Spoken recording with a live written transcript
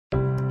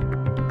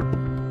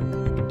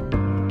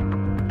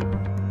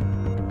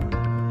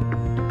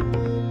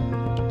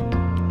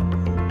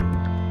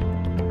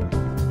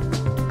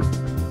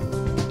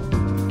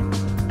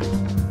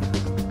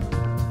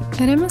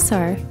At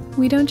MSR,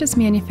 we don't just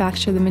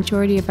manufacture the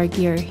majority of our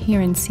gear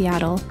here in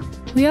Seattle,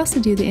 we also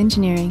do the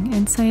engineering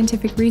and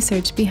scientific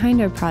research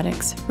behind our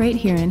products right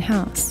here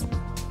in-house.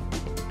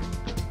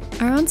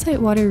 Our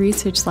on-site water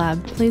research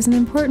lab plays an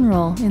important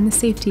role in the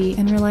safety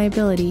and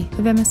reliability of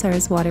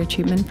MSR's water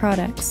treatment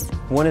products.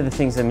 One of the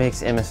things that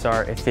makes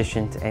MSR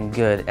efficient and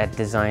good at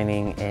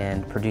designing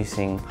and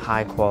producing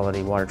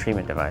high-quality water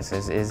treatment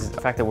devices is the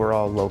fact that we're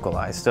all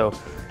localized. So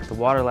the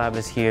water lab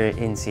is here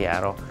in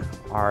Seattle,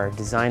 our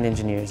design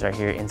engineers are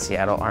here in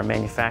Seattle, our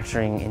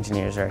manufacturing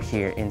engineers are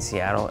here in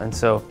Seattle, and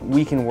so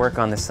we can work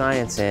on the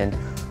science end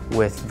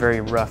with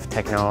very rough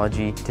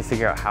technology to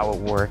figure out how it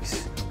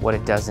works, what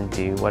it doesn't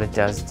do, what it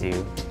does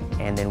do,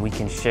 and then we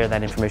can share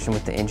that information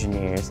with the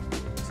engineers.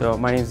 So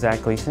my name is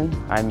Zach Gleason.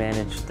 I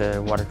manage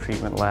the water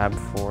treatment lab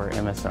for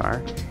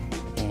MSR,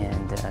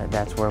 and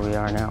that's where we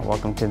are now.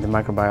 Welcome to the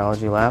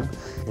microbiology lab.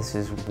 This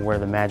is where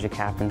the magic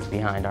happens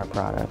behind our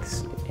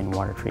products in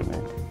water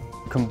treatment.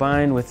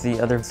 Combined with the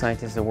other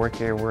scientists that work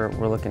here,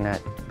 we're looking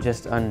at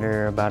just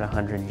under about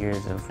 100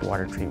 years of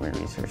water treatment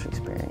research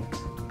experience.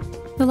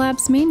 The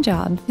lab's main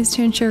job is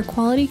to ensure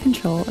quality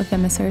control of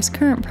MSR's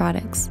current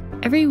products.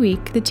 Every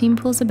week, the team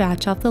pulls a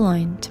batch off the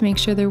line to make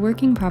sure they're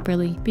working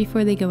properly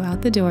before they go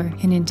out the door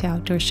and into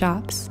outdoor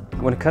shops.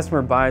 When a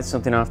customer buys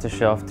something off the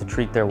shelf to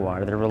treat their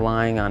water, they're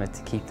relying on it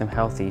to keep them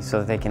healthy so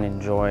that they can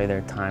enjoy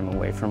their time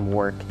away from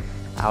work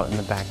out in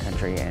the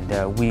backcountry.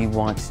 And we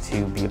want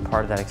to be a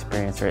part of that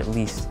experience, or at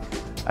least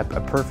a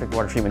perfect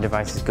water treatment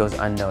device that goes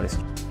unnoticed.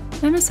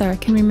 MSR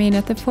can remain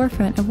at the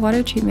forefront of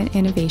water treatment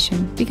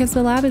innovation because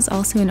the lab is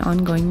also an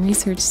ongoing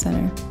research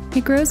center.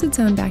 It grows its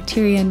own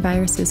bacteria and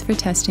viruses for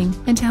testing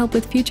and to help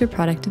with future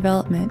product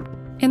development.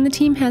 And the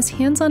team has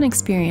hands-on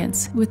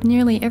experience with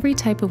nearly every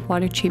type of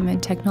water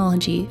treatment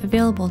technology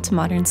available to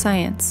modern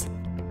science.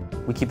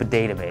 We keep a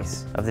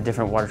database of the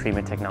different water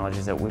treatment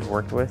technologies that we've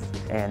worked with,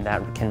 and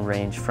that can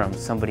range from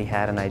somebody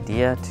had an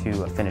idea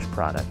to a finished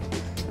product.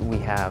 We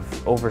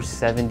have over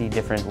 70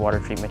 different water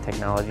treatment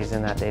technologies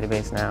in that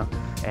database now,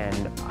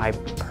 and I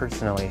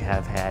personally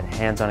have had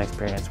hands-on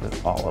experience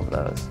with all of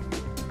those.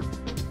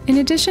 In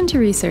addition to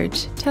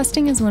research,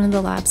 testing is one of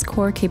the lab's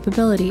core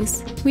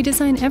capabilities. We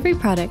design every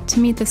product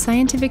to meet the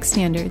scientific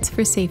standards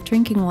for safe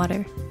drinking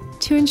water.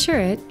 To ensure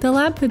it, the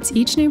lab puts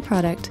each new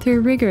product through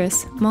a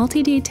rigorous,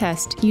 multi-day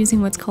test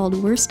using what's called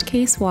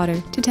worst-case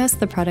water to test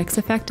the product's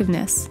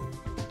effectiveness.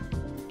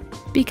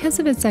 Because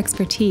of its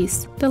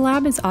expertise, the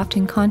lab is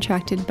often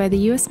contracted by the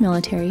U.S.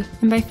 military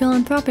and by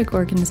philanthropic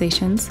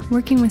organizations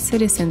working with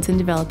citizens in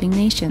developing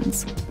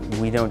nations.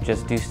 We don't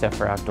just do stuff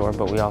for outdoor,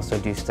 but we also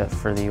do stuff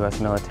for the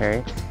U.S.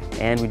 military,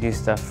 and we do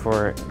stuff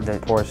for the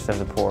poorest of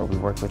the poor. We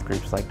work with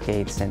groups like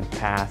Gates and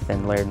PATH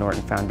and Laird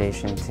Norton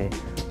Foundation to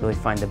really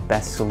find the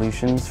best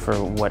solutions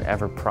for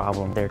whatever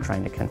problem they're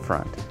trying to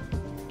confront.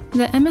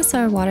 The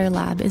MSR Water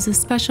Lab is a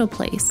special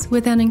place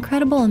with an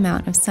incredible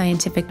amount of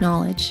scientific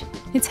knowledge.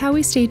 It's how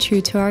we stay true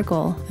to our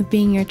goal of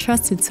being your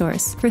trusted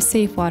source for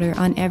safe water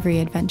on every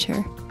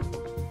adventure.